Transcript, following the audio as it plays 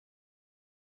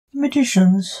The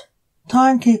magician's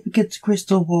timekeeper gets a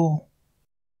crystal ball.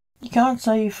 You can't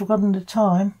say you've forgotten the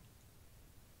time.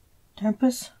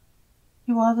 Tempest,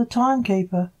 you are the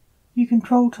timekeeper. You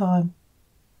control time,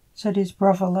 said his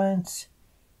brother Lance,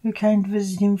 who came to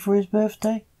visit him for his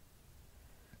birthday.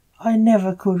 I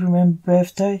never could remember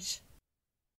birthdays,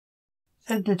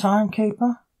 said the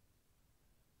timekeeper.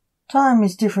 Time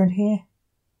is different here.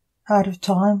 Out of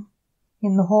time,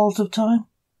 in the halls of time.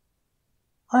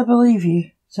 I believe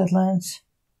you, said Lance.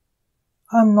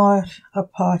 I'm not a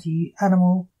party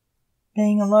animal.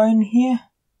 Being alone here,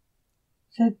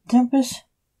 said Tempest.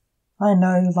 I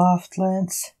know, laughed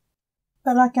Lance.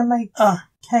 But I can make a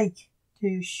cake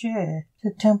to share,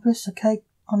 said Tempest, a cake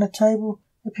on a table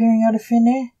appearing out of thin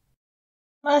air.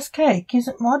 Nice cake,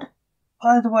 isn't Mud?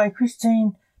 By the way,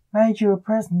 Christine made you a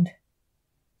present,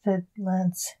 said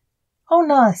Lance. Oh,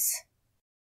 nice,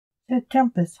 said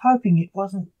Tempest, hoping it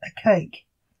wasn't a cake.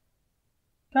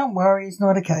 Don't worry, it's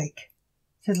not a cake,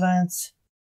 said Lance,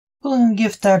 pulling the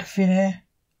gift out of thin air.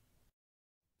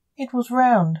 It was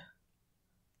round.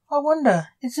 I wonder,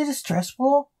 is it a stress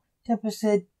ball? Tempest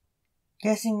said,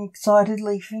 guessing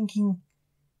excitedly, thinking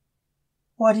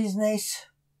what his niece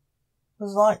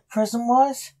was like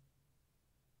present-wise.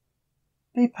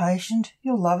 Be patient,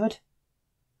 you'll love it,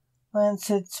 Lance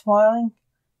said, smiling,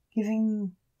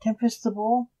 giving Tempest the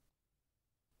ball.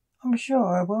 I'm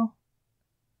sure I will.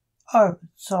 Oh,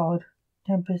 it's solid,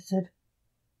 Tempest said.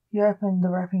 He opened the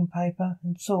wrapping paper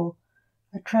and saw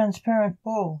a transparent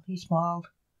ball. He smiled.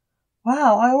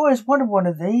 Wow, I always wanted one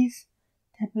of these,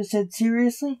 Tempest said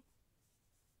seriously.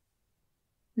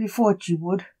 We thought you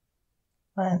would,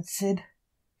 Lance said,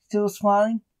 still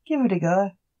smiling. Give it a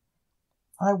go.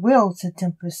 I will, said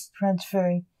Tempest,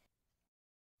 transferring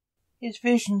his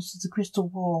visions to the crystal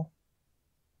ball.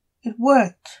 It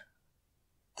worked.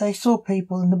 They saw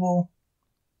people in the ball.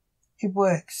 It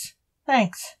works.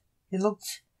 Thanks. He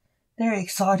looked very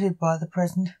excited by the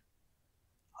present.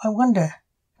 I wonder,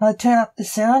 can I turn up the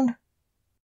sound?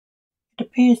 It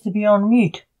appears to be on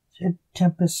mute, said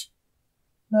Tempest.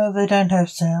 No, they don't have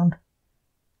sound,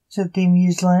 said the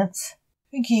amused Lance,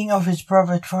 thinking of his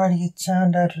brother trying to get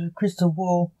sound out of the crystal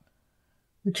ball,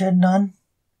 which had none.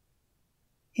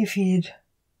 If he had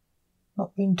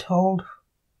not been told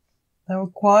they were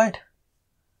quiet.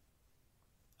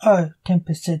 Oh,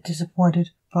 Tempest said, disappointed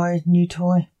by his new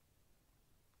toy.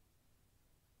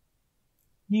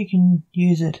 You can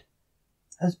use it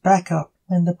as backup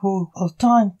when the pool of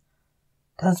time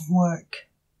doesn't work,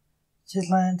 said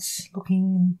Lance,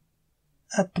 looking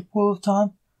at the pool of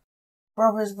time.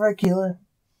 Brother's regular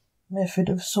method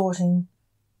of sorting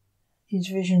his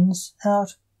visions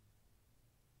out.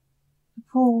 The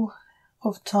pool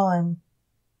of time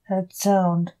had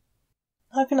sound.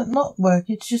 How can it not work?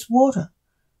 It's just water,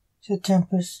 said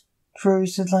Tempest. True,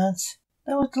 said Lance.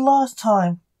 That was the last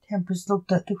time. Tempest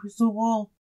looked at the crystal ball.